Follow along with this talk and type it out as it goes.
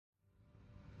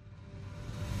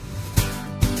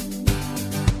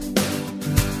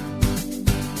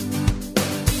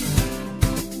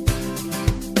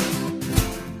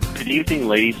evening,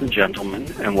 ladies and gentlemen,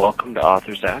 and welcome to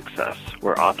Authors Access,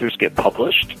 where authors get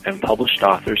published and published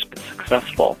authors get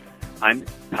successful. I'm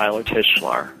Tyler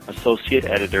Tischler, Associate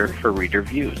Editor for Reader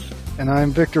Views. And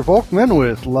I'm Victor Volkman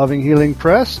with Loving Healing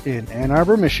Press in Ann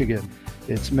Arbor, Michigan.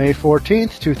 It's May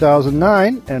 14th,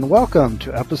 2009, and welcome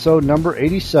to episode number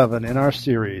 87 in our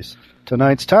series.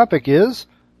 Tonight's topic is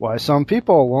why some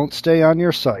people won't stay on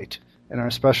your site, and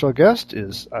our special guest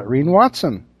is Irene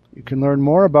Watson. You can learn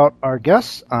more about our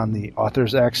guests on the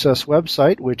Authors Access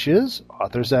website, which is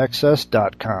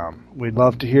authorsaccess.com. We'd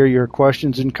love to hear your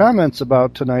questions and comments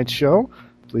about tonight's show.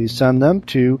 Please send them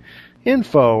to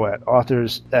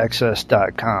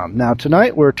info@authorsaccess.com. Now,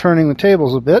 tonight we're turning the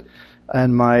tables a bit,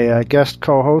 and my guest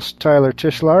co-host, Tyler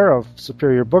Tischler of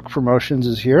Superior Book Promotions,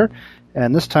 is here.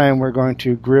 And this time we're going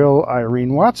to grill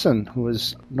Irene Watson, who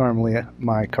is normally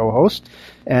my co-host,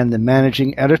 and the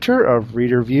managing editor of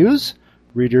Reader Views,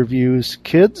 Reader Views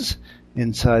Kids,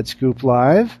 Inside Scoop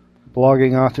Live,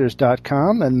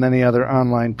 bloggingauthors.com, and many other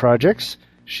online projects.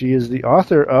 She is the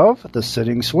author of The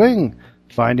Sitting Swing,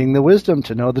 Finding the Wisdom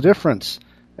to Know the Difference,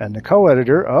 and the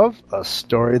co-editor of A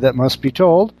Story That Must Be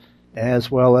Told,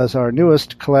 as well as our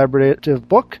newest collaborative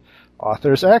book,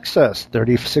 Authors Access,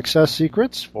 30 Success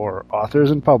Secrets for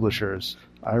Authors and Publishers.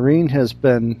 Irene has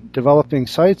been developing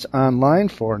sites online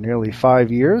for nearly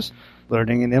 5 years,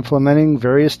 learning and implementing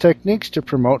various techniques to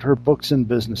promote her books and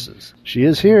businesses. She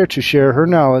is here to share her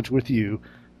knowledge with you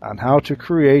on how to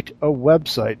create a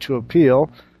website to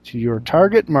appeal to your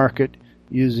target market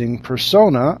using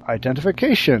persona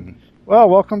identification. Well,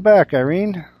 welcome back,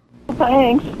 Irene.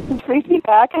 Thanks. It's great to be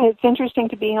back, and it's interesting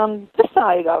to be on this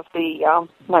side of the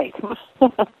mic.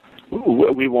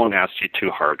 We won't ask you too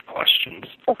hard questions.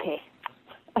 Okay.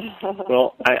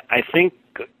 Well, I think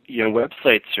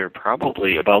websites are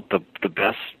probably about the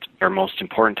best or most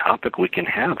important topic we can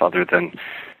have, other than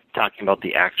talking about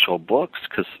the actual books,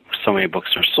 because so many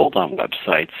books are sold on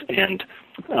websites. And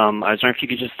I was wondering if you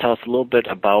could just tell us a little bit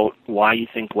about why you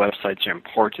think websites are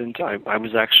important. I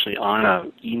was actually on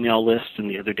an email list, and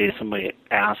the other day somebody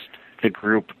asked the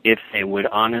group if they would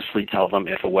honestly tell them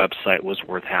if a website was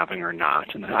worth having or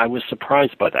not. And I was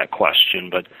surprised by that question,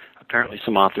 but apparently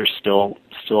some authors still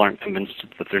aren't convinced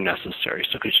that they're necessary.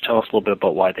 So could you tell us a little bit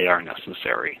about why they are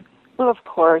necessary? Well, of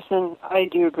course, and I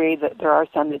do agree that there are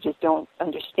some that just don't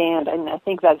understand, and I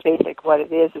think that's basically what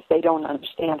it is they don't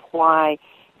understand why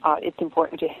it's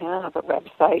important to have a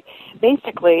website.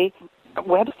 Basically, a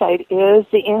website is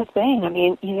the in thing. I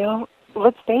mean,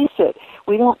 let's face it,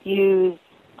 we don't use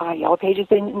Yellow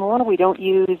Pages anymore. We don't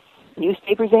use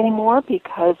newspapers anymore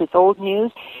because it's old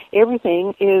news.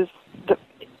 Everything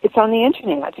it's on the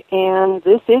Internet, and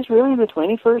this is really the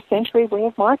 21st century way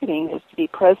of marketing, is to be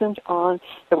present on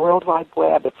the World Wide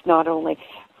Web. It's not only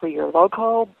for your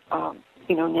local,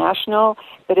 national,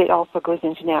 but it also goes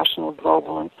international,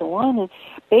 global, and so on. And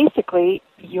basically,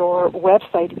 your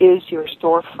website is your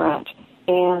storefront.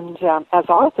 And as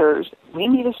authors, we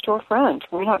need a storefront.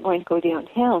 We're not going to go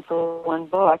downtown for one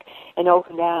book and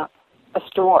open up a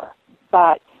store.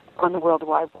 But on the World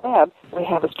Wide Web, we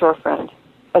have a storefront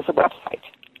as a website.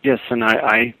 Yes, and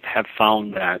I have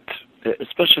found that,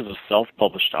 especially as a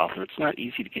self-published author, it's not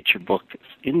easy to get your book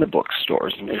in the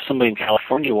bookstores. And if somebody in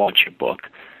California wants your book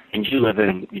and you live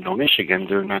in Michigan,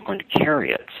 they're not going to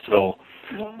carry it. So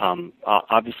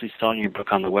obviously selling your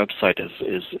book on the website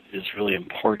is really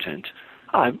important.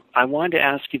 I wanted to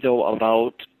ask you, though,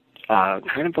 about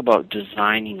about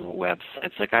designing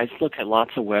websites. Like, I look at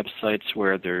lots of websites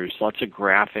where there's lots of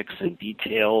graphics and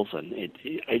details, and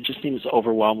it just seems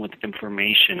overwhelmed with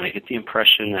information. I get the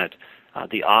impression that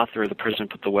the author or the person who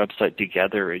put the website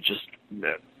together, it just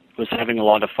was having a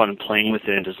lot of fun playing with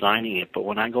it and designing it. But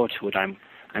when I go to it, I'm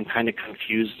kind of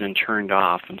confused and turned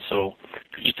off. And so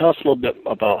could you tell us a little bit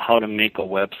about how to make a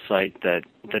website that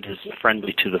is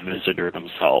friendly to the visitor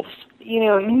themselves?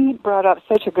 You brought up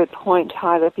such a good point,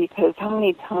 Tyler, because how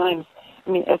many times,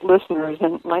 as listeners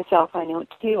and myself, I know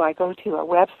too, I go to a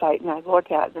website and I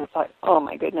look at it and it's like, oh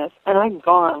my goodness, and I'm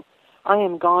gone. I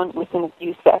am gone within a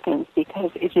few seconds because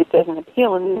it just doesn't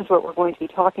appeal, and this is what we're going to be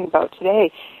talking about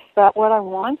today. But what I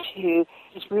want to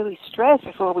just really stress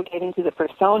before we get into the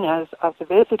personas of the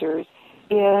visitors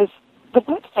is the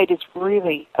website is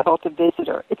really about the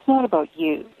visitor. It's not about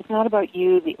you. It's not about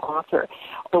you, the author,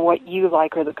 or what you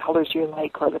like, or the colors you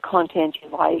like, or the content you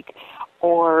like,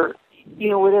 or,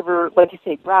 whatever, like you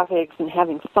say, graphics and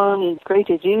having fun, and it's great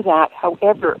to do that.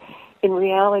 However, in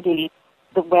reality,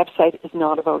 the website is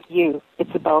not about you.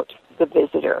 It's about the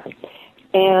visitor.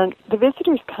 And the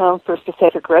visitors come for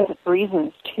specific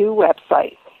reasons to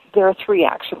websites. There are three,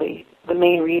 actually, the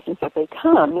main reasons that they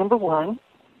come. Number one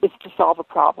is to solve a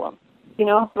problem.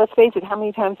 let's face it, how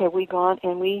many times have we gone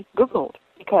and we Googled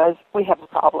because we have a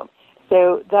problem?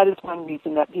 So that is one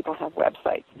reason that people have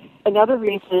websites. Another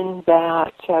reason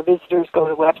that visitors go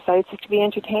to websites is to be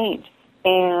entertained.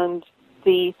 And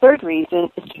the third reason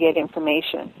is to get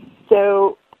information.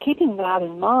 So keeping that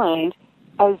in mind,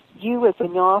 as you as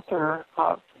an author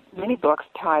of many books,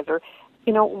 Tyler,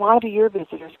 why do your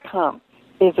visitors come?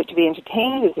 Is it to be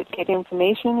entertained? Is it to get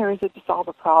information? Or is it to solve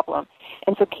a problem?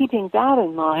 And so keeping that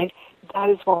in mind, that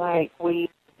is why we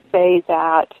say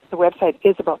that the website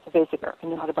is about the visitor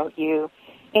and not about you.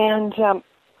 And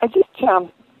I just,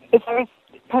 as I was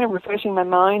kind of refreshing my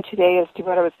mind today as to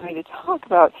what I was going to talk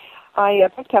about, I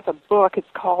picked up a book. It's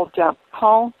called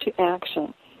Call to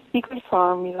Action, Secret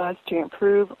Formulas to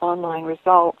Improve Online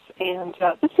Results. And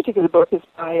this particular book is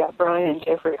by Brian and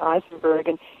Jeffrey Eisenberg.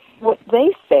 And what they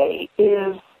say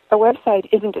is a website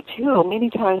isn't a tool. Many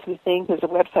times we think of a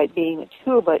website being a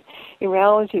tool, but in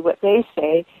reality what they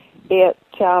say, it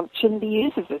shouldn't be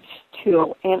used as a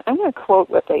tool. And I'm going to quote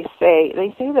what they say.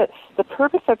 They say that the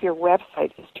purpose of your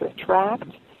website is to attract,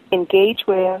 engage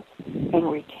with,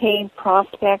 and retain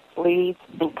prospects, leads,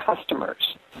 and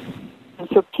customers. And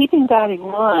so keeping that in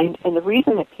mind, and the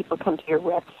reason that people come to your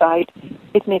website,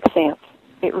 it makes sense.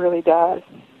 It really does.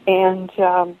 And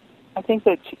I think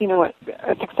that,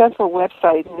 a successful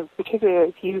website, and particularly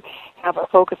if you have a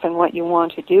focus on what you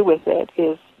want to do with it,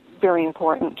 is very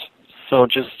important. So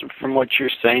just from what you're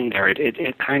saying there,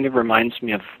 it kind of reminds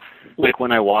me of like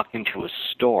when I walk into a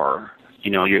store.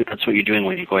 That's what you're doing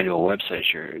when you go into a website.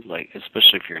 You're like,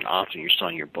 especially if you're an author, you're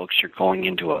selling your books. You're going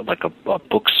into a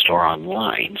bookstore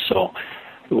online. So,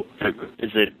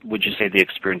 would you say the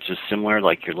experience is similar?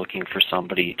 Like you're looking for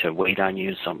somebody to wait on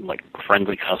you, some like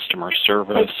friendly customer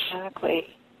service. Exactly.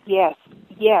 Yes.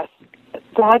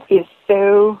 That is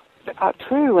so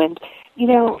true. And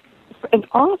as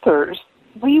authors,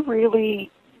 we really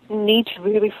need to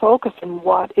really focus on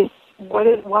why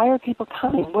are people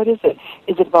coming? What is it?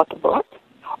 Is it about the book?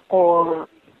 Or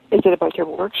is it about your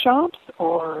workshops?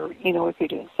 Or, if you're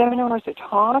doing seminars or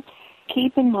talks,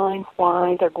 keep in mind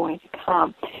why they're going to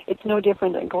come. It's no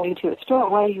different than going to a store.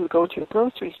 Why do you go to a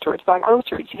grocery store to buy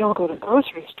groceries? You don't go to a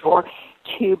grocery store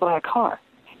to buy a car.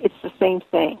 It's the same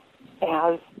thing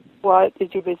as what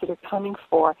is your visitor coming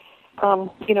for.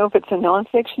 If it's a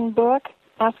nonfiction book,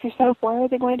 ask yourself, why are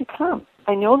they going to come?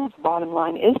 I know that the bottom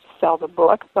line is to sell the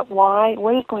book, but why?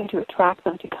 What is going to attract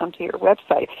them to come to your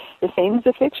website? The same as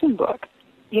a fiction book.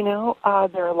 There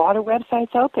are a lot of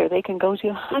websites out there. They can go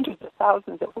to hundreds of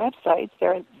thousands of websites.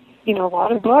 There are, a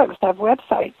lot of books have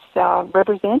websites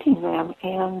representing them,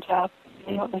 and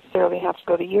they don't necessarily have to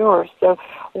go to yours. So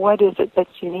what is it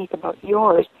that's unique about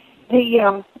yours?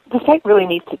 The site really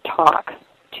needs to talk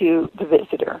to the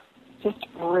visitor. Just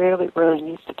really, really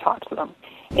needs to talk to them.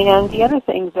 And the other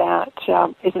thing that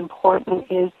is important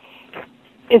is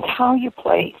how you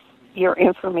place your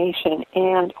information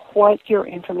and what your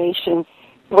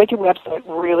website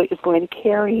really is going to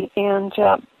carry. And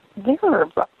there are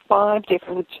about 5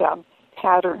 different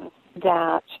patterns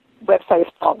that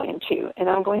websites fall into. And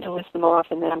I'm going to list them off,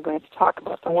 and then I'm going to talk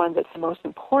about the one that's the most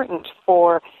important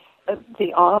for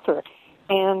the author.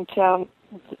 And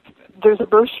there's a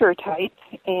brochure type,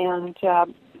 and there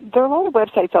are a lot of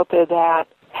websites out there that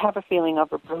have a feeling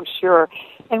of a brochure,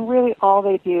 and really all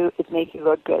they do is make you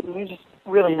look good, and there's just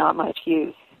really not much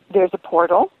use. There's a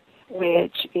portal,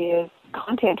 which is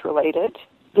content-related.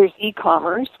 There's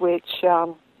e-commerce, which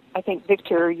I think,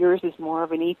 Victor, yours is more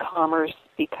of an e-commerce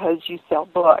because you sell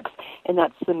books, and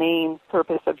that's the main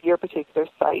purpose of your particular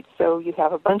site. So you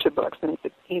have a bunch of books, and it's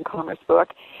an e-commerce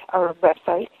book or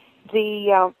website.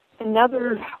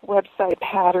 Another website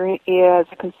pattern is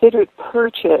a considered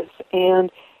purchase,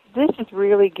 and this is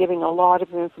really giving a lot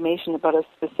of information about a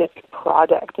specific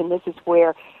product, and this is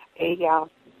where a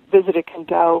visitor can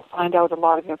go, find out a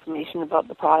lot of information about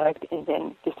the product, and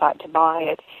then decide to buy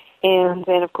it. And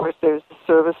then, of course, there's the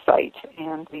service site,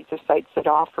 and these are sites that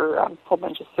offer a whole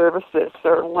bunch of services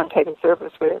or one type of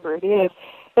service, whatever it is.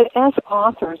 But as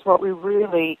authors, what we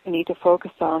really need to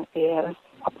focus on is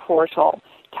a portal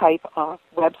type of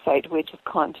website, which is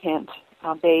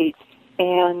content-based.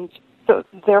 And so,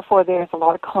 therefore, there's a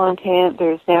lot of content.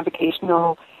 There's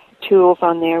navigational tools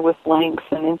on there with links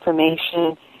and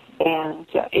information, and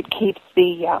it keeps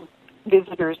the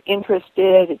visitors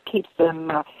interested. It keeps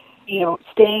them,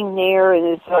 staying there. And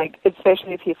it's like,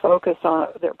 especially if you focus on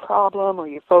their problem or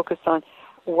you focus on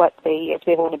if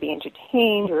they want to be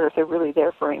entertained or if they're really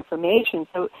there for information.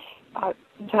 So,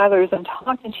 Tyler, as I'm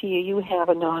talking to you, you have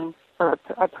a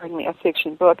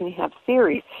fiction book, and you have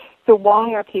series. So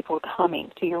why are people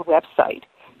coming to your website?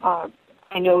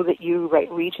 I know that you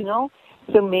write regional,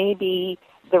 So maybe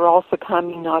they're also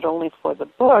coming not only for the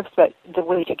books, but the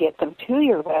way to get them to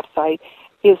your website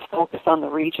is focus on the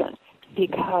region,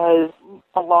 because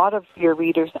a lot of your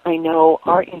readers, I know,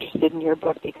 are interested in your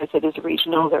book because it is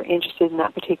regional. They're interested in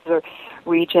that particular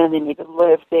region. They maybe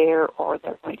live there, or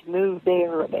they're going to move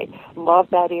there, or they love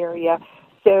that area.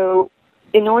 So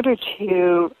in order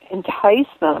to entice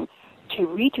them to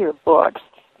read your books,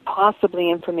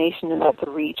 possibly information about the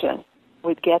region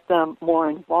would get them more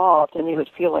involved, and they would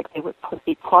feel like they would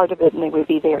be part of it, and they would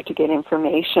be there to get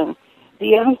information.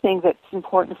 The other thing that's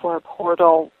important for a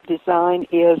portal design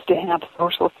is to have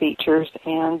social features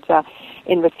and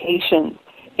invitations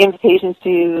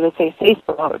to, let's say,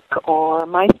 Facebook or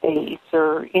MySpace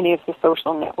or any of the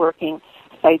social networking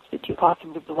sites that you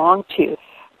possibly belong to.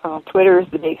 Twitter is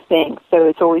the big thing, so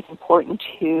it's always important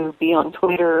to be on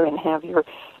Twitter and have your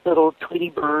little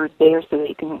Tweety bird there so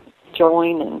they can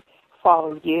join and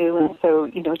follow you, and so,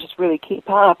 just really keep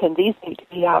up. And these need to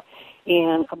be up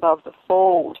and above the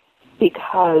fold,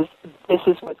 because this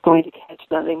is what's going to catch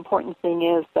them. The important thing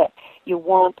is that you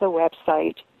want the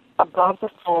website above the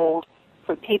fold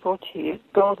for people to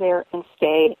go there and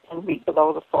stay and read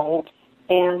below the fold.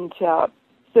 And so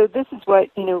this is what,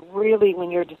 really,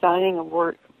 when you're designing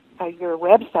your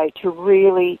website, to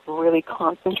really, really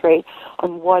concentrate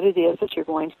on what it is that you're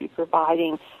going to be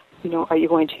providing. Are you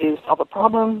going to solve a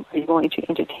problem? Are you going to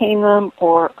entertain them?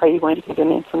 Or are you going to give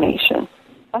them information?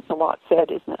 That's a lot said,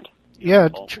 isn't it? Yeah.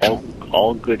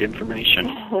 All good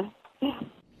information.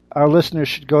 Our listeners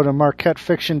should go to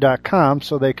marquettefiction.com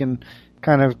so they can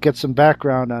kind of get some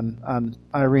background on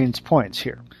Irene's points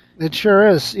here. It sure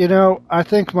is. I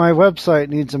think my website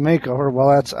needs a makeover. Well,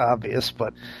 that's obvious,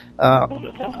 but I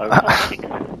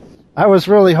was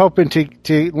really hoping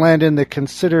to land in the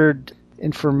considered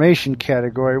information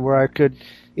category where I could,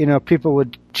 people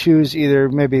would choose either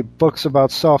maybe books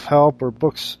about self-help or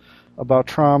books about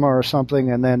trauma or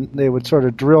something, and then they would sort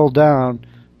of drill down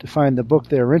to find the book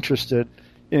they're interested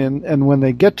in, and when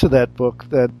they get to that book,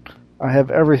 that I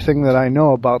have everything that I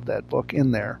know about that book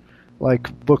in there,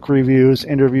 like book reviews,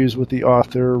 interviews with the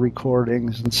author,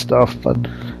 recordings and stuff. But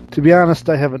to be honest,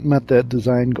 I haven't met that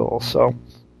design goal, so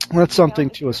that's something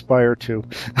to aspire to.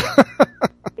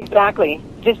 Exactly.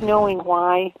 Just knowing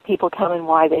why people come and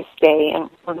why they stay, and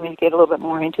we're going to get a little bit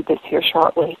more into this here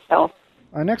shortly. So,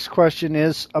 our next question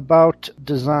is about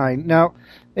design. Now,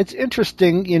 it's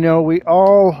interesting,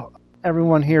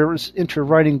 everyone here is into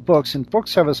writing books, and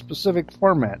books have a specific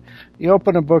format. You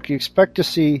open a book, you expect to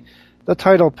see the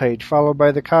title page, followed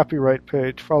by the copyright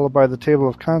page, followed by the table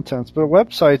of contents. But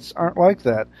websites aren't like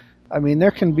that. I mean,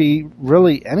 there can be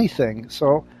really anything.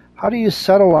 So how do you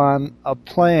settle on a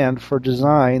plan for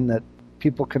design that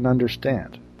people can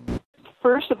understand?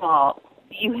 First of all,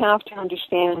 you have to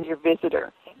understand your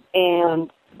visitor. And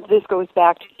this goes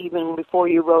back to even before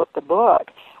you wrote the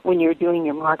book, when you're doing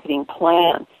your marketing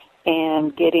plan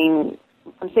and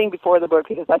I'm saying before the book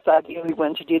because that's ideally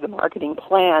when to do the marketing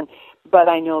plan, but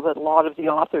I know that a lot of the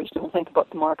authors don't think about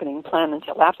the marketing plan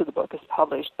until after the book is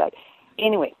published. But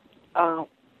anyway,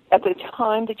 at the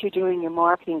time that you're doing your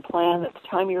marketing plan, at the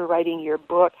time you're writing your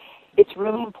book, it's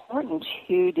really important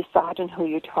to decide on who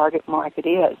your target market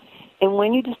is. And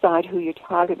when you decide who your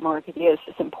target market is,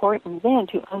 it's important then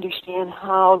to understand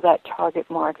how that target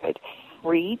market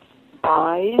reads,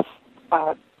 buys,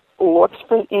 looks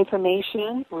for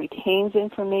information, retains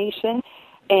information.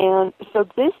 And so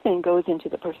this then goes into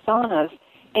the personas.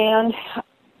 And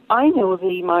I know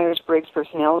the Myers-Briggs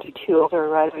personality tool. There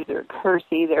are others, there are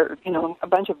Kersey, there are, a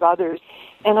bunch of others.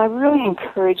 And I really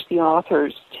encourage the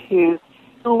authors to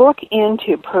look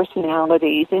into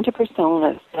personalities, into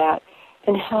personas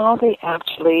and how they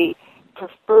actually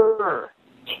prefer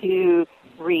to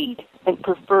read and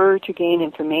prefer to gain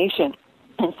information.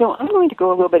 And so I'm going to go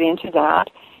a little bit into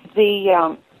that.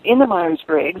 In the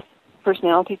Myers-Briggs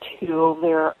personality tool,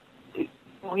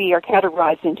 we are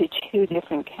categorized into two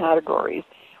different categories.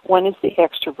 One is the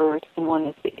extrovert and one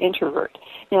is the introvert.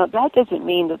 Now, that doesn't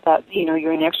mean that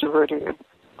you're an extrovert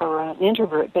or an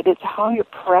introvert, but it's how your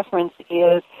preference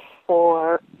is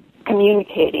for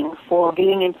communicating, for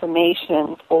getting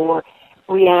information, for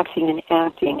reacting and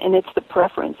acting, and it's the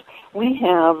preference. We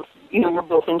have, we're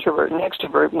both introvert and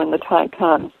extrovert when the time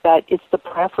comes, but it's the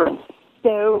preference.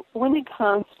 So when it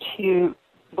comes to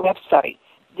websites,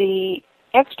 the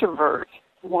extrovert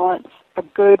wants a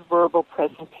good verbal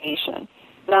presentation.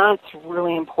 That's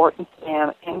really important to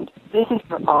them, and this is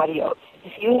for audio.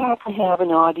 If you happen to have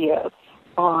an audio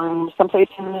on someplace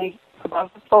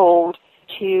above the fold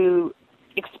to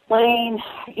explain,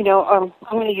 I'm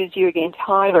going to use you again,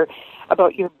 Tyler,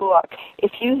 about your book.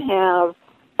 If you have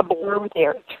a blurb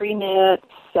there, 3 minutes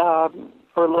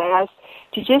or less,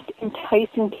 to just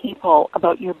enticing people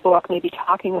about your book, maybe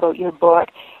talking about your book,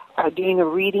 doing a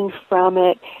reading from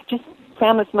it, just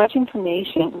cram as much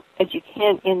information as you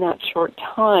can in that short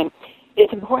time.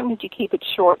 It's important that you keep it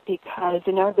short because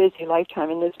in our busy lifetime,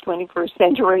 in this 21st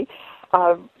century,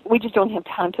 we just don't have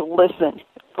time to listen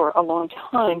for a long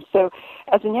time. So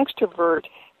as an extrovert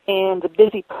and the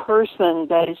busy person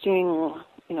that is doing,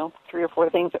 3 or 4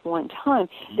 things at one time,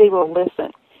 they will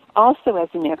listen. Also, as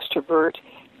an extrovert,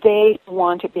 they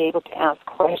want to be able to ask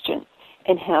questions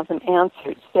and have them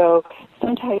answered. So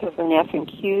some type of an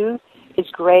FAQ is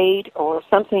great, or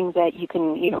something that you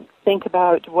can, think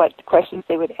about what questions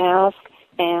they would ask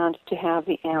and to have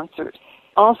the answers.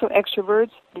 Also,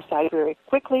 extroverts decide very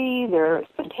quickly. They're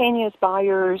spontaneous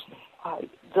buyers.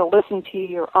 They'll listen to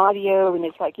your audio, and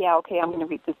it's like, yeah, okay, I'm going to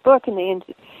read this book, and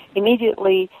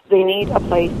immediately they need a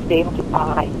place to be able to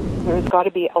buy. There's got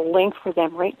to be a link for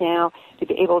them right now to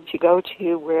be able to go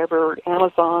to wherever,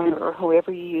 Amazon or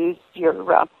whoever you use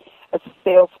as a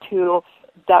sales tool.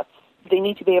 They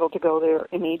need to be able to go there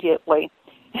immediately.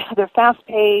 They're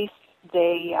fast-paced.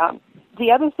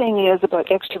 The other thing is about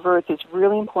extroverts, it's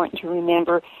really important to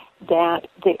remember that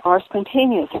they are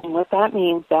spontaneous, and what that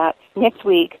means that next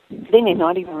week they may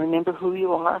not even remember who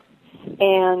you are.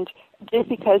 And just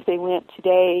because they went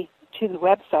today to the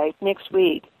website, next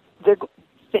week,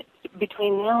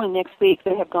 between now and next week,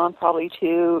 they have gone probably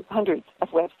to hundreds of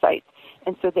websites,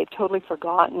 and so they've totally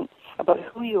forgotten about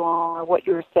who you are, what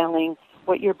you're selling,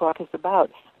 what your book is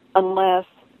about, unless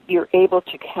you're able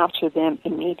to capture them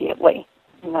immediately.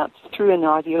 And that's through an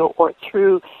audio or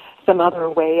through some other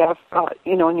way of,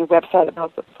 on your website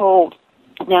about the fold.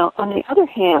 Now, on the other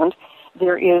hand,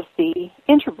 there is the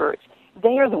introverts.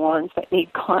 They are the ones that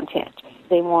need content.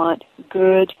 They want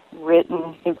good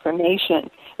written information.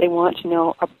 They want to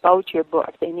know about your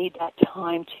book. They need that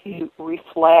time to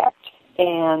reflect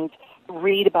and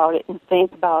read about it and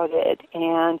think about it.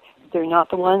 And they're not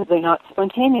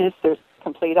spontaneous. They're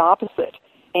complete opposite.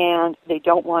 And they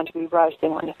don't want to be rushed. They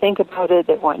want to think about it.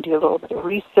 They want to do a little bit of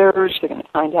research. They're going to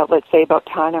find out, let's say, about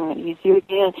time. I'm going to use you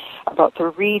again, about the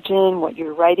region, what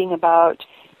you're writing about,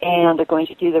 and they're going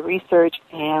to do the research,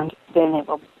 and then they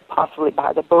will possibly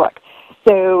buy the book.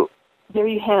 So there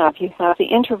you have the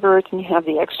introverts and you have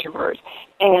the extroverts,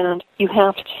 and you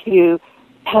have to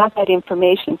have that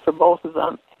information for both of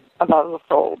them about the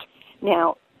fold.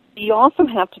 Now, you also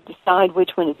have to decide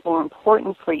which one is more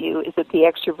important for you. Is it the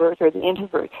extrovert or the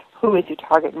introvert? Who is your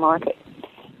target market?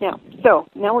 Now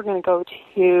we're going to go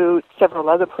to several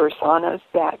other personas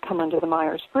that come under the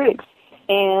Myers-Briggs,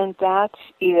 and that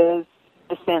is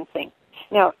the sensing.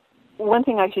 Now, one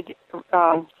thing I should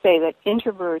say that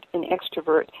introvert and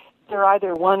extrovert, they're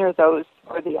either one or those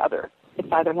or the other. It's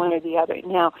either one or the other.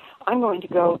 Now, I'm going to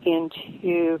go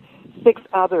into 6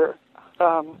 other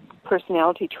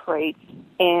personality traits,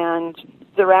 and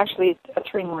there are actually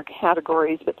 3 more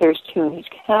categories, but there's 2 in each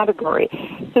category.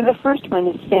 So the first one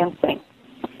is sensing,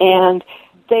 and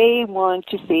they want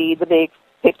to see the big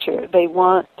picture. They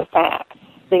want the facts.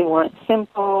 They want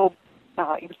simple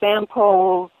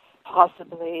examples,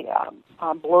 possibly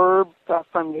a blurb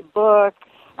from your book,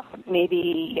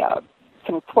 maybe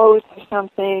some quotes or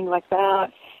something like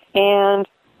that, and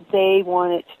they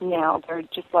want it now. They're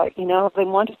just like, they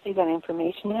want to see that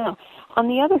information now. On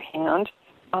the other hand,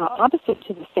 opposite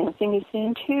to the sensing is the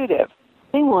intuitive.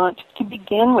 They want to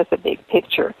begin with a big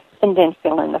picture and then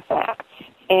fill in the facts.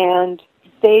 And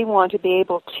they want to be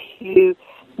able to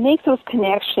make those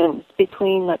connections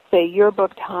between, let's say, your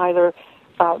book, Tyler,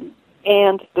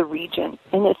 and the region.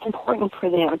 And it's important for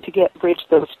them to bridge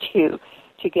those 2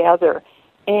 together.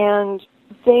 And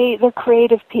they're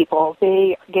creative people.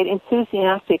 They get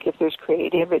enthusiastic if there's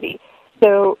creativity.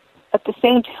 So at the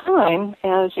same time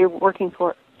as you're working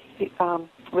with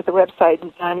the website,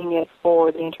 designing it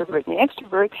for the introvert and the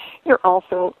extrovert, you're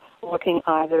also looking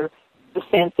either the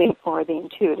sensing or the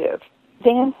intuitive.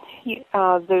 Then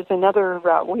there's another,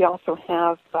 we also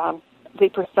have the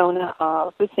persona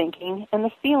of the thinking and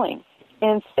the feeling.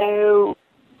 And so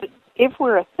if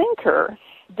we're a thinker,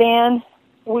 then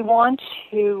we want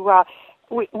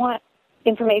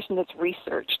information that's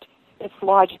researched. It's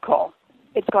logical.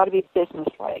 It's got to be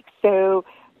businesslike. So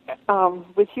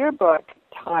with your book,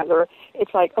 Tyler,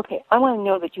 it's like, okay, I want to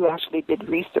know that you actually did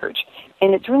research.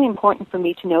 And it's really important for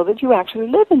me to know that you actually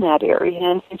live in that area.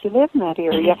 And since you live in that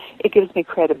area, it gives me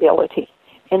credibility.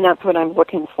 And that's what I'm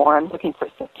looking for. I'm looking for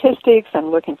statistics. I'm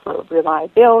looking for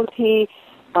reliability.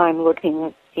 I'm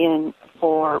looking in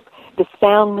for the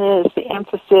soundness, the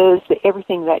emphasis,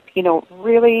 everything that,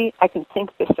 really I can think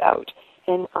this out.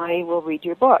 And I will read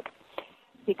your book.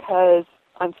 Because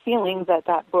I'm feeling that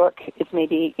book is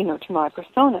maybe, to my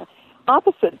persona.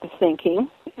 Opposite the thinking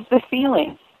is the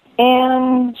feeling.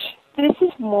 And this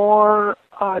is more,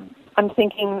 I'm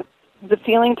thinking the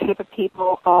feeling type of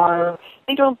people are,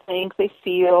 they don't think, they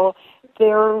feel, they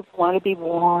want to be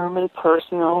warm and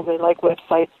personal. They like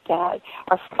websites that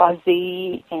are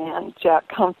fuzzy and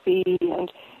comfy,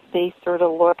 and they sort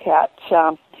of look at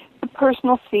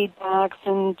personal feedbacks,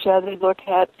 and they look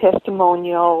at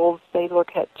testimonials. They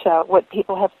look at what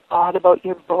people have thought about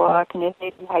your book and if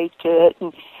they've liked it.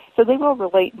 And so they will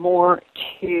relate more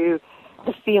to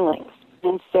the feelings.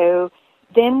 And so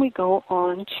then we go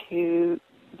on to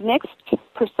the next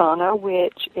persona,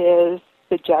 which is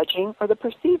the judging or the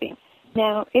perceiving.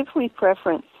 Now, if we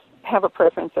have a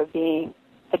preference of being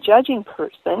a judging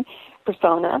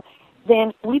persona,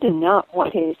 then we do not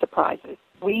want any surprises.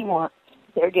 We want,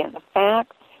 there again, the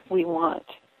facts. We want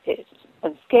it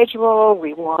on schedule.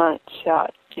 We want to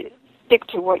stick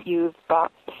to what you've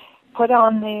put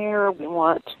on there. We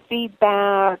want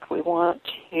feedback. We want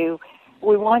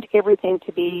everything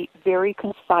to be very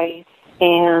concise,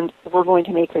 and we're going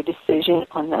to make our decision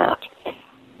on that.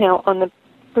 Now, on the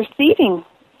perceiving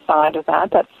side of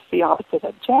that, that's the opposite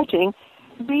of judging.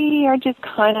 We are just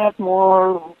kind of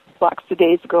more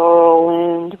lackadaisical,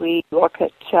 and we look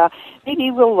at,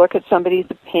 maybe we'll look at somebody's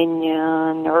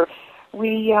opinion, or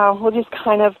we'll just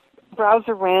kind of browse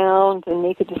around and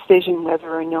make a decision whether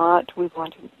or not we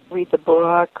want to read the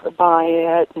book or buy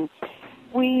it. And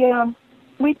we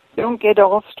don't get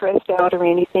all stressed out or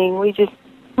anything. We just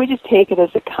take it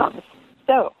as it comes.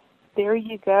 So there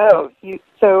you go.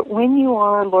 So when you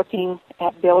are looking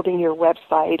at building your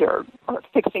website or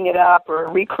fixing it up or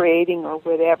recreating or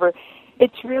whatever,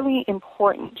 it's really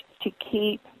important to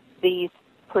keep these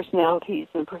personalities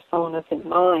and personas in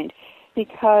mind,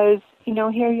 because,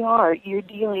 here you are, you're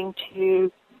dealing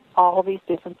to all these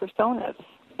different personas,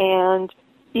 and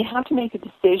you have to make a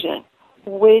decision.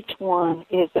 Which one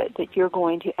is it that you're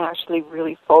going to actually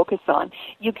really focus on?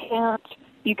 You cannot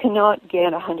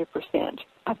get 100%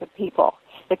 of the people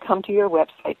that come to your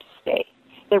website to stay.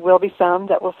 There will be some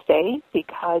that will stay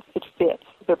because it fits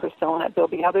their persona. There'll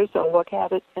be others that will look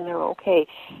at it and they're okay.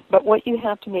 But what you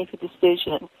have to make a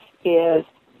decision is,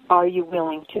 are you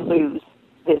willing to lose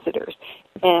visitors?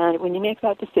 And when you make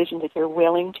that decision that you're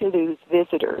willing to lose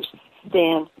visitors,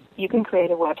 then you can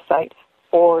create a website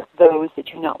for those that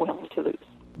you're not willing to lose.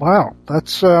 Wow,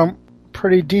 that's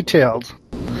pretty detailed.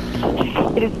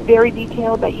 It is very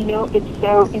detailed, but it's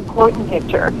so important,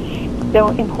 Victor. So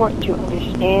important to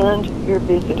understand your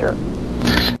visitor.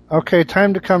 Okay,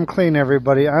 time to come clean,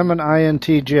 everybody. I'm an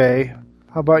INTJ.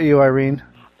 How about you, Irene?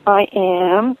 I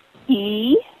am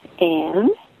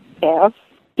ENFP.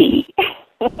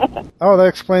 Oh, that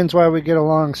explains why we get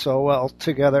along so well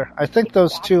together. I think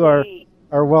those two are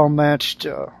well matched.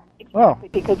 Exactly,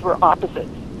 because we're opposites.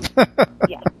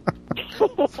 Yeah.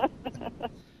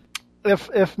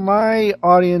 If my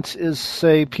audience is,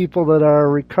 say, people that are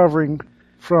recovering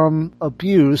from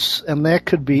abuse, and that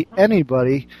could be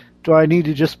anybody, do I need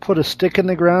to just put a stick in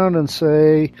the ground and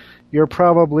say, you're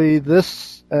probably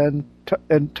this, and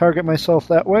target myself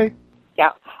that way?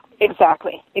 Yeah,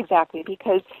 exactly,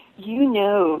 because you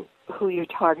know who your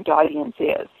target audience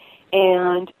is.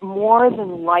 And more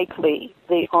than likely,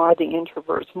 they are the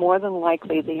introverts. More than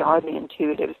likely, they are the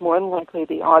intuitives. More than likely,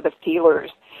 they are the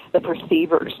feelers, the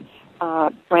perceivers.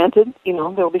 Granted,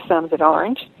 there'll be some that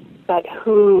aren't, but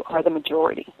who are the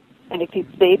majority? And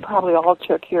they probably all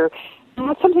took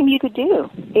that's something you could do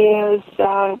is,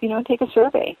 take a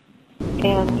survey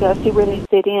and see where they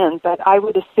fit in. But I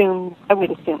would assume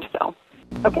so.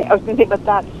 Okay, I was going to say, but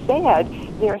that said,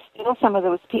 there are still some of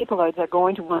those people that are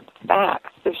going to want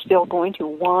facts. They're still going to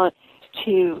want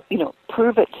to,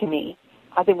 prove it to me.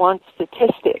 They want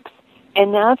statistics.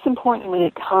 And that's important when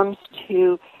it comes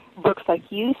to books like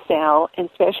you sell, and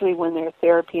especially when there's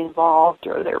therapy involved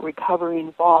or there's recovery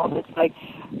involved. It's like,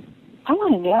 I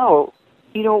want to know,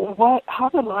 how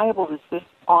reliable is this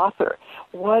author?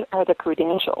 What are the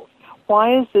credentials?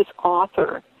 Why is this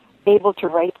author able to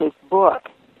write this book?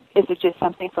 Is it just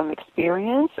something from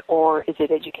experience, or is it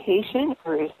education,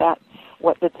 or is that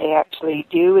what they actually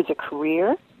do as a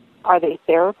career? Are they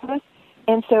therapists?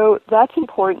 And so that's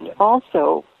important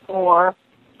also for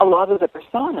a lot of the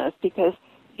personas, because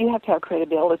you have to have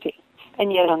credibility.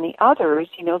 And yet on the others,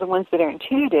 the ones that are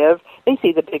intuitive, they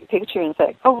see the big picture and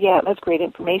say, oh, yeah, that's great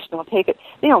information, I'll take it.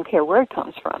 They don't care where it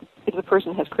comes from, if the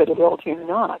person has credibility or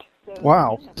not. So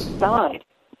wow. You have to decide.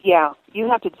 Yeah, you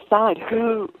have to decide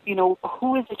who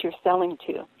is it you're selling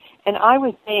to. And I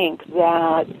would think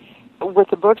that with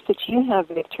the books that you have,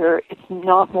 Victor, it's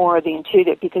not more the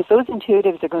intuitive, because those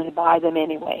intuitives are going to buy them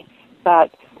anyway.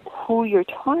 but who your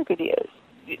target is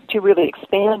to really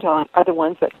expand on are the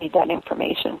ones that need that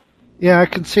information. Yeah, I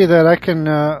can see that. I can,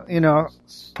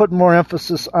 put more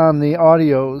emphasis on the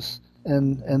audios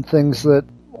and things that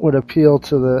would appeal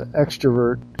to the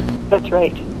extrovert. That's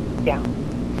right. Yeah,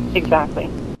 exactly.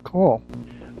 Cool.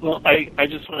 Well, I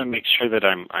just want to make sure that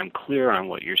I'm clear on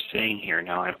what you're saying here.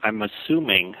 Now, I'm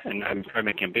assuming, and I'm probably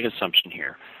making a big assumption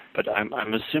here, but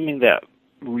I'm assuming that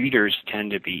readers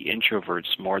tend to be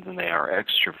introverts more than they are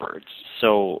extroverts.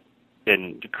 So,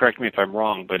 and correct me if I'm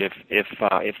wrong, but if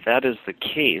that is the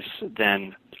case,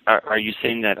 then are you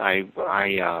saying that I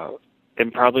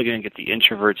am probably going to get the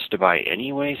introverts to buy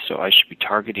anyway, so I should be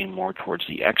targeting more towards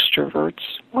the extroverts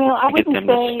well, I to get them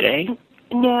to stay?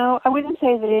 No, I wouldn't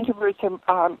say that introverts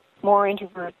are more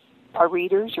introverts are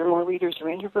readers or more readers are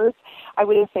introverts. I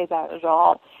wouldn't say that at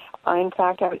all. In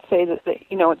fact, I would say that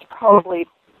it's probably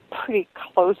pretty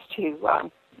close to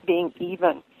being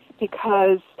even,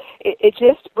 because it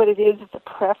just what it is a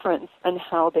preference on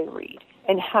how they read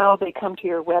and how they come to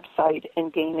your website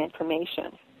and gain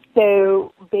information.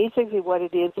 So basically what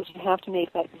it is you have to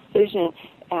make that decision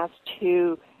as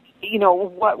to,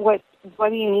 what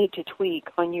do you need to tweak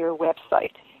on your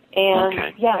website.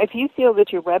 And, if you feel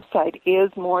that your website is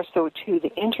more so to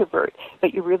the introvert,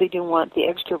 but you really do want the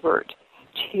extrovert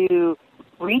to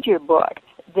read your book,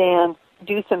 then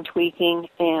do some tweaking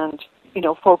and,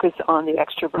 focus on the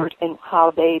extrovert and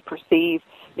how they perceive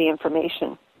the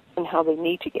information and how they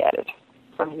need to get it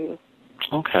from you.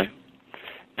 Okay.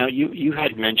 Now, you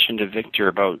had mentioned to Victor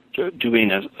about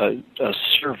doing a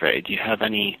survey. Do you have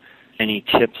any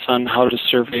tips on how to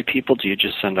survey people? Do you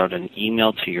just send out an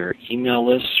email to your email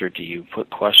list, or do you put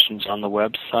questions on the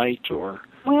website? Or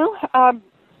well,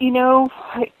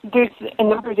 there's a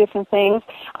number of different things.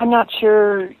 I'm not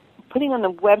sure. Putting on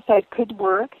the website could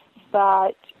work,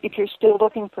 but if you're still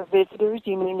looking for visitors,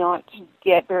 you may not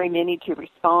get very many to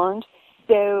respond.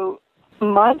 So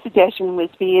my suggestion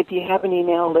would be, if you have an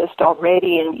email list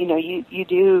already and you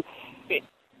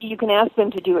can ask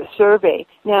them to do a survey.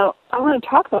 Now, I want to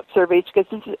talk about surveys because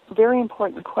this is a very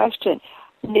important question.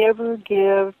 In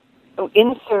the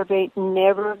survey,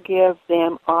 never give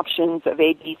them options of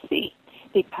A, B, C,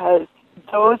 because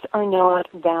those are not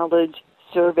valid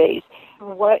surveys.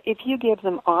 What if you give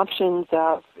them options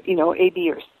of, A,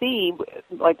 B, or C,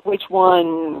 like which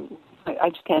one, I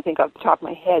just can't think off the top of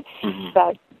my head,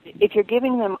 but if you're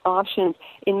giving them options,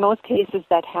 in most cases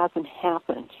that hasn't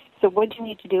happened. So what you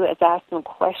need to do is ask them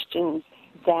questions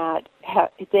that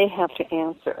they have to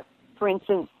answer. For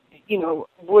instance,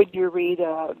 would you read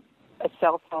a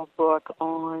self-help book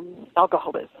on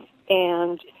alcoholism?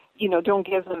 And, don't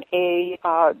give them A,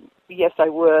 yes I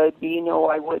would, B, no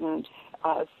I wouldn't,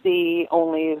 C,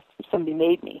 only if somebody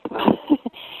made me.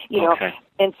 Okay.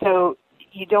 And so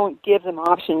you don't give them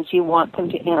options. You want them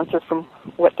to answer from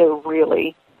what they're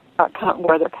really,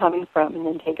 where they're coming from, and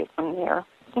then take it from there.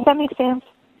 Does that make sense?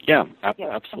 Yeah,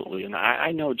 absolutely. And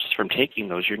I know just from taking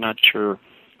those, you're not sure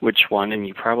which one, and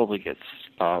you probably get,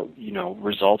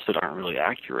 results that aren't really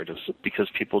accurate, because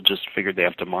people just figure they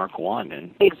have to mark one.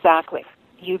 And exactly.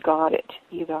 You got it.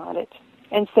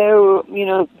 And so,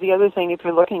 the other thing, if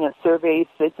you're looking at surveys,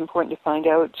 it's important to find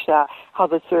out how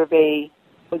the survey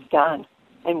was done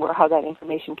and how that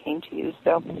information came to you.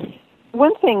 So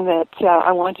one thing that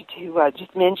I wanted to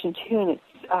just mention, too, and it's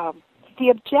the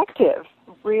objective,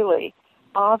 really,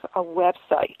 of a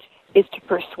website is to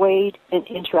persuade and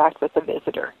interact with the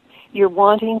visitor. You're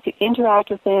wanting to interact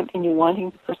with them, and you're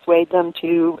wanting to persuade them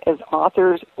to, as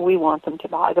authors, we want them to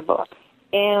buy the book.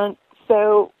 And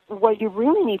so what you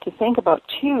really need to think about,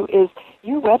 too, is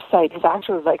your website is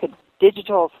actually like a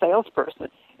digital salesperson.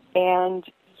 And,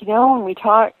 when we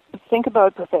think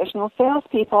about professional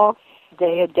salespeople,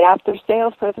 they adapt their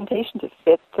sales presentation to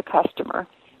fit the customer.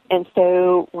 And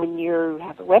so when you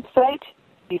have a website,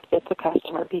 you fit the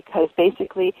customer, because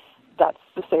basically that's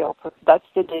the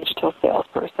digital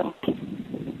salesperson.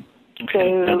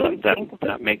 Okay, so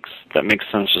that makes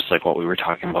sense, just like what we were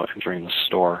talking about entering the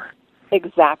store.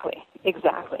 Exactly.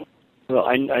 Well,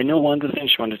 I know one of the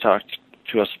things you wanted to talk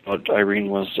to us about, Irene,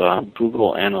 was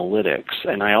Google Analytics,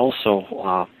 and I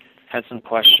also had some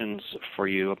questions for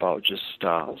you about just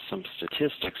some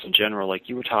statistics in general, like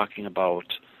you were talking about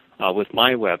with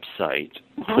my website,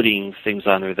 putting things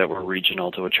on there that were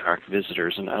regional to attract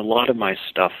visitors. And a lot of my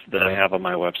stuff that I have on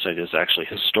my website is actually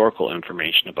historical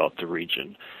information about the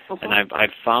region. And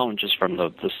I've found, just from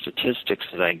the statistics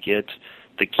that I get,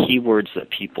 the keywords that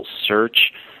people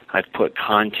search, I've put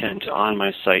content on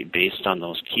my site based on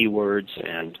those keywords,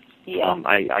 and Yeah.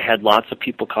 I had lots of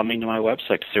people coming to my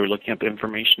website because they were looking up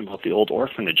information about the old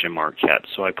orphanage in Marquette.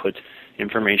 So I put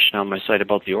information on my site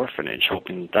about the orphanage,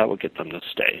 hoping that would get them to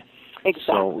stay. Exactly.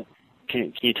 So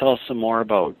can you tell us some more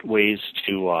about ways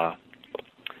to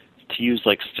use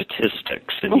like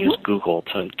statistics and use Google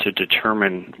to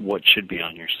determine what should be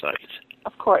on your site?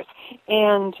 Of course.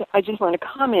 And I just want to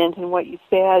comment on what you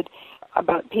said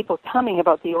about people coming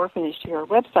about the orphanage to your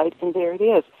website, and there it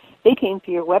is. They came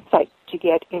to your website to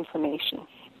get information.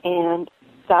 And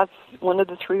that's one of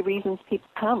the 3 reasons people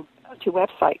come to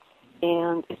websites,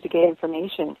 and is to get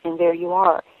information. And there you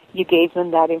are. You gave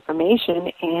them that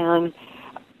information, and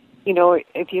you know,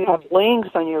 if you have links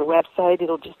on your website,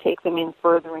 it'll just take them in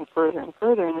further and further and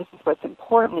further. And this is what's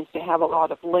important, is to have a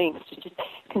lot of links to just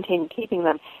continue keeping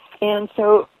them. And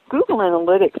so Google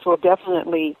Analytics will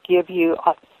definitely give you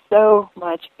so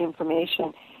much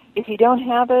information. If you don't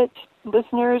have it,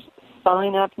 listeners,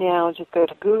 sign up now. Just go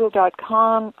to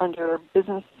google.com under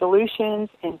Business Solutions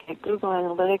and get Google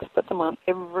Analytics. Put them on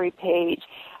every page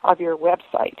of your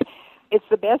website. It's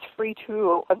the best free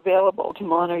tool available to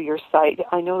monitor your site.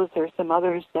 I know that there's some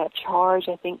others that charge.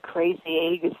 I think Crazy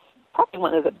Egg is probably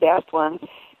one of the best ones,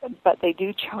 but they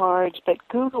do charge. But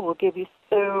Google will give you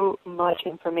so much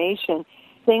information.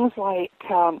 Things like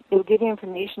it'll give you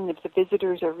information if the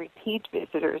visitors are repeat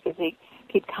visitors, if they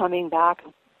keep coming back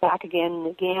again and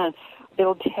again.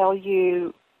 It'll tell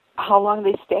you how long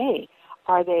they stay.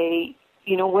 Are they,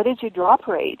 what is your drop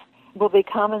rate? Will they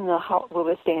come will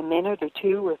they stay a minute or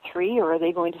 2 or 3, or are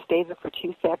they going to stay there for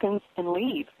 2 seconds and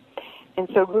leave? And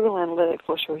so Google Analytics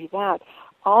will show you that.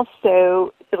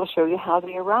 Also, it'll show you how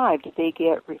they arrived. Did they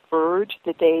get referred?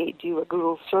 Did they do a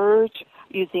Google search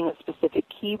using a specific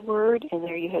keyword? And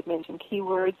there you had mentioned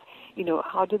keywords.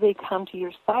 How do they come to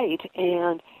your site?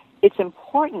 And it's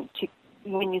important to,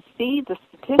 when you see the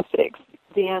statistics,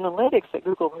 the analytics that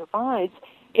Google provides,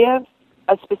 if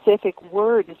a specific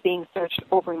word is being searched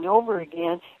over and over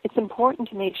again, it's important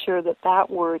to make sure that that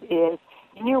word is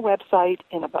in your website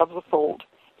and above the fold,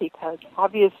 because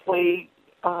obviously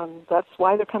that's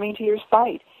why they're coming to your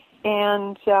site.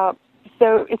 And so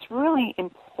it's really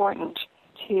important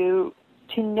to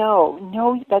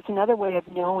know. That's another way of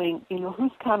knowing,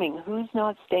 who's coming, who's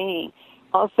not staying.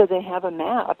 Also, they have a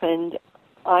map, and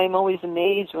I'm always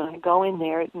amazed when I go in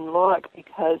there and look,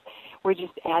 because we're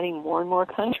just adding more and more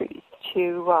countries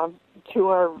to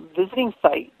our visiting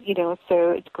site,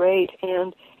 so it's great.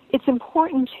 And it's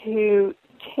important to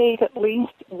take at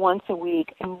least once a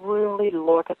week and really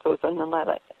look at those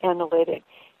analytics,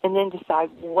 and then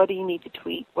decide, what do you need to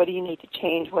tweak, what do you need to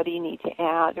change, what do you need to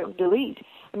add or delete.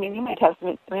 I mean, you might have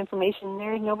some information in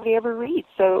there nobody ever reads,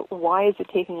 so why is it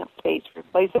taking up space?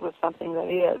 Replace it with something that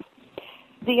is.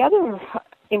 The other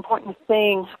important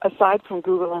thing, aside from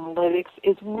Google Analytics,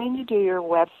 is when you do your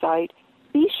website,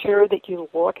 be sure that you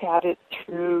look at it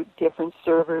through different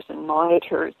servers and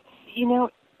monitors.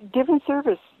 Different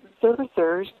servers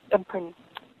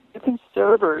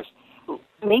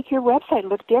make your website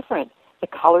look different. The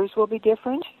colors will be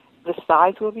different, the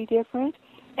size will be different,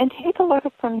 and take a look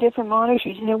at from different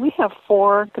monitors. We have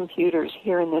 4 computers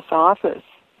here in this office,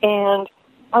 and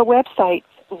our websites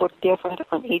look different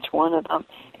on each one of them.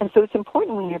 And so it's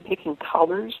important when you're picking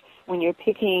colors, when you're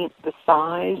picking the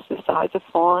size of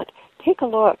font, take a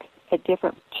look at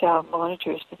different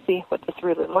monitors to see what this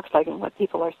really looks like and what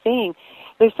people are seeing.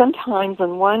 There's sometimes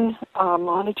on one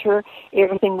monitor,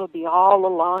 everything will be all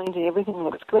aligned and everything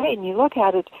looks great, and you look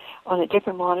at it on a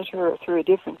different monitor or through a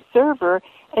different server,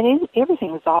 and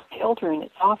everything is off kilter, and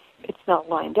it's not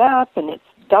lined up, and it's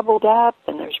doubled up,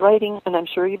 and there's writing, and I'm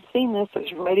sure you've seen this,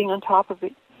 there's writing on top of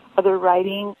it, other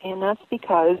writing, and that's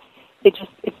because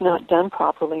it's not done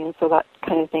properly, and so that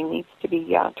kind of thing needs to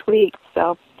be tweaked.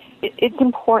 So it's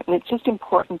important. It's just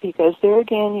important because there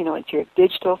again, it's your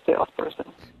digital salesperson.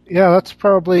 Yeah, that's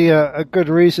probably a good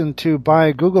reason to buy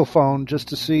a Google phone, just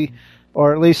to see,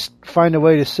 or at least find a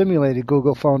way to simulate a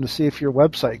Google phone to see if your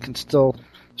website can still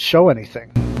show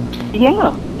anything.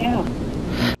 Yeah.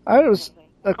 I was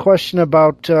a question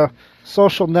about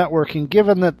social networking.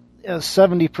 Given that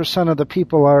 70% of the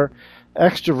people are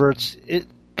extroverts,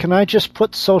 can I just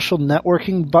put social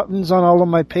networking buttons on all of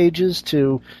my pages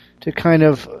to kind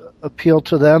of appeal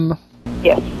to them?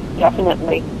 Yes,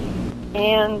 definitely.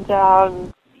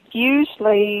 And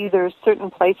usually there's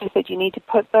certain places that you need to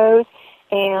put those,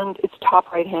 and it's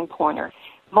top right-hand corner.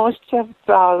 Most of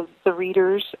the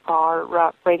readers are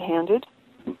right-handed,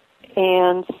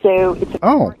 and so it's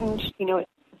important,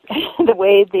 the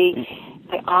way the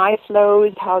eye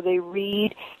flows, how they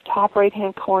read. Top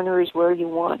right-hand corner is where you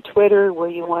want Twitter, where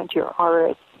you want your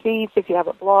RSS feeds if you have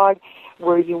a blog,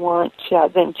 where you want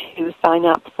them to sign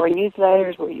up for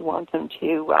newsletters, where you want them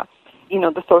to,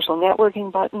 the social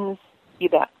networking buttons. You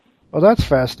bet. Well, that's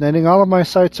fascinating. All of my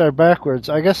sites are backwards.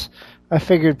 I guess I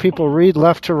figured people read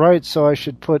left to right, so I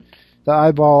should put the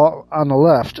eyeball on the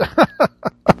left.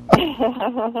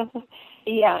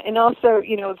 Yeah, and also,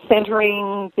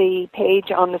 centering the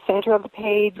page on the center of the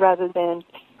page rather than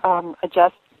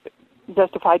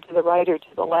justified to the right or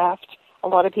to the left. A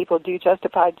lot of people do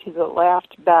justified to the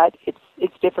left, but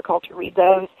it's difficult to read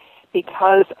those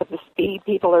because of the speed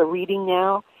people are reading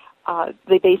now.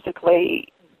 They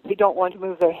don't want to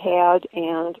move their head,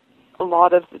 and a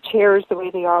lot of the chairs, the way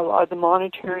they are, a lot of the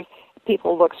monitors,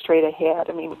 people look straight ahead.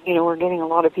 I mean, we're getting a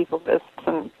lot of people with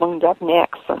some wound up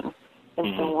necks and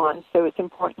so on. So it's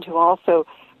important to also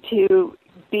to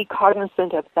be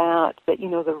cognizant of that,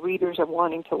 the readers are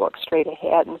wanting to look straight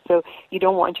ahead. And so you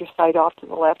don't want your site off to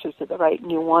the left or to the right,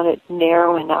 and you want it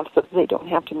narrow enough so that they don't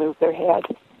have to move their head,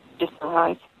 just their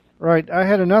eyes. Right. I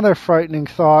had another frightening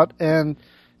thought, and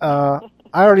I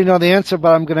already know the answer,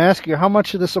 but I'm going to ask you, how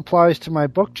much of this applies to my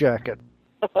book jacket?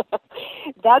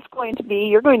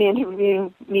 You're going to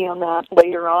interview me on that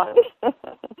later on.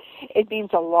 It means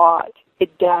a lot.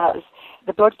 It does.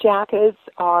 The book jackets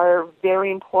are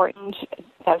very important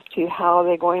as to how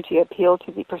they're going to appeal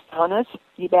to the personas,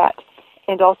 you bet,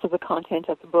 and also the content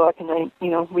of the book. And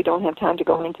we don't have time to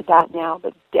go into that now,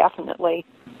 but definitely.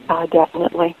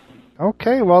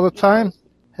 Okay, well, the time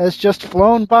has just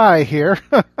flown by here.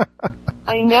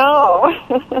 I know.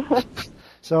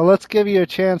 So let's give you a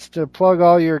chance to plug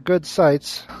all your good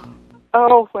sites.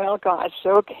 Oh, well, gosh,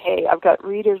 okay. I've got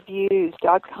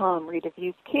readerviews.com,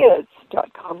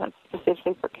 readerviewskids.com. That's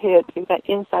specifically for kids. We've got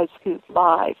Inside Scoop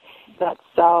Live. That's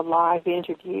live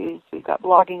interviews. We've got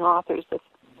Blogging Authors. That's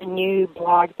a new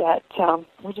blog that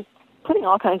we're just putting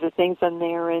all kinds of things in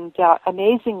there. And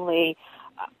amazingly,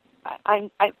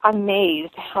 I'm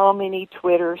amazed how many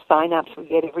Twitter sign-ups we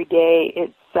get every day.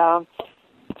 It's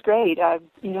great.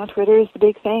 Twitter is the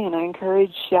big thing, and I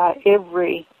encourage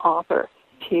every author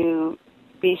to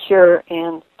be sure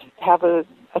and have a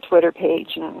Twitter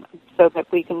page, and so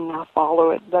that we can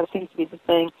follow it. That seems to be the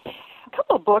thing. A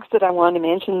couple of books that I wanted to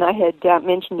mention. I had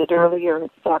mentioned it earlier.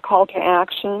 It's Call to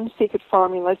Action, Secret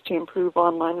Formulas to Improve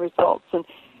Online Results. And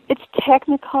it's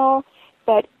technical,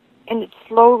 and it's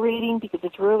slow reading because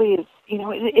it really is,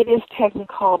 it is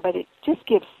technical, but it just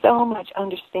gives so much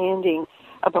understanding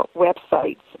about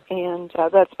websites. And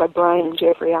that's by Brian and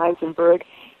Jeffrey Eisenberg.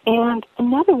 And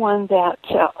another one that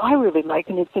I really like,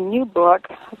 and it's a new book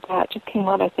that just came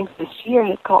out, I think, this year,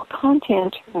 and it's called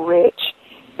Content Rich.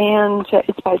 And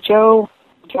it's by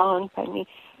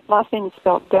last name is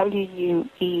spelled Webbben.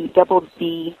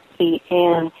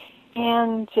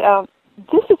 And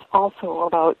this is also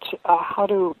about how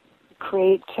to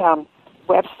create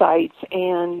websites,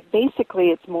 and basically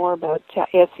it's more about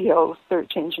SEO,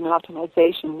 search engine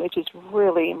optimization, which is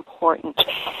really important.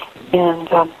 And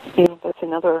that's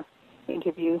another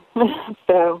interview.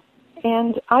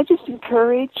 And I just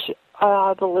encourage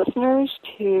the listeners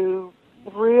to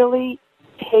really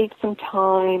take some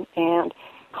time and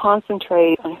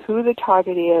concentrate on who the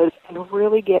target is and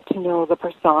really get to know the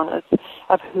personas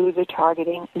of who they're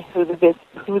targeting and who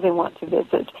they want to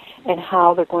visit and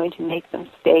how they're going to make them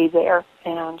stay there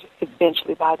and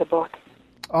eventually buy the book.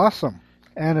 Awesome.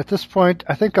 And at this point,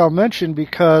 I think I'll mention,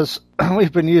 because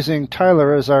we've been using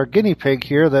Tyler as our guinea pig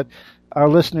here, that our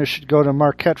listeners should go to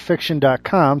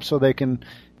marquettefiction.com so they can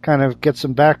kind of get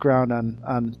some background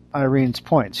on Irene's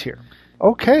points here.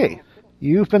 Okay.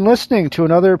 You've been listening to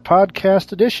another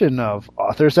podcast edition of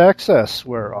Authors Access,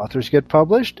 where authors get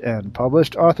published and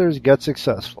published authors get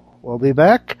successful. We'll be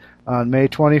back on May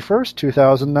 21st,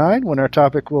 2009, when our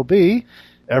topic will be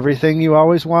everything you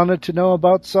always wanted to know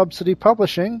about subsidy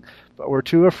publishing, but were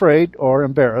too afraid or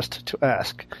embarrassed to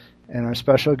ask. And our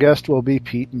special guest will be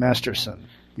Pete Masterson.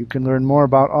 You can learn more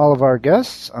about all of our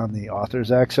guests on the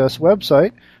Authors Access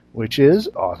website, which is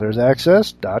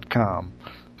authorsaccess.com.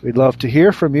 We'd love to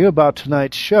hear from you about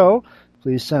tonight's show.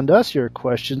 Please send us your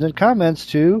questions and comments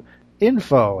to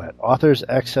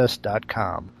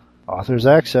info@authorsaccess.com. Authors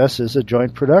Access is a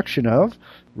joint production of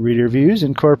Reader Views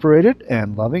Incorporated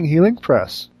and Loving Healing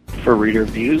Press. For Reader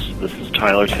Views, this is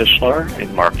Tyler Tischler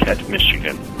in Marquette,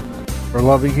 Michigan. For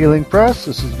Loving Healing Press,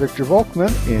 this is Victor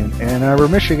Volkman in Ann Arbor,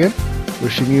 Michigan,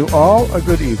 wishing you all a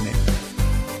good evening.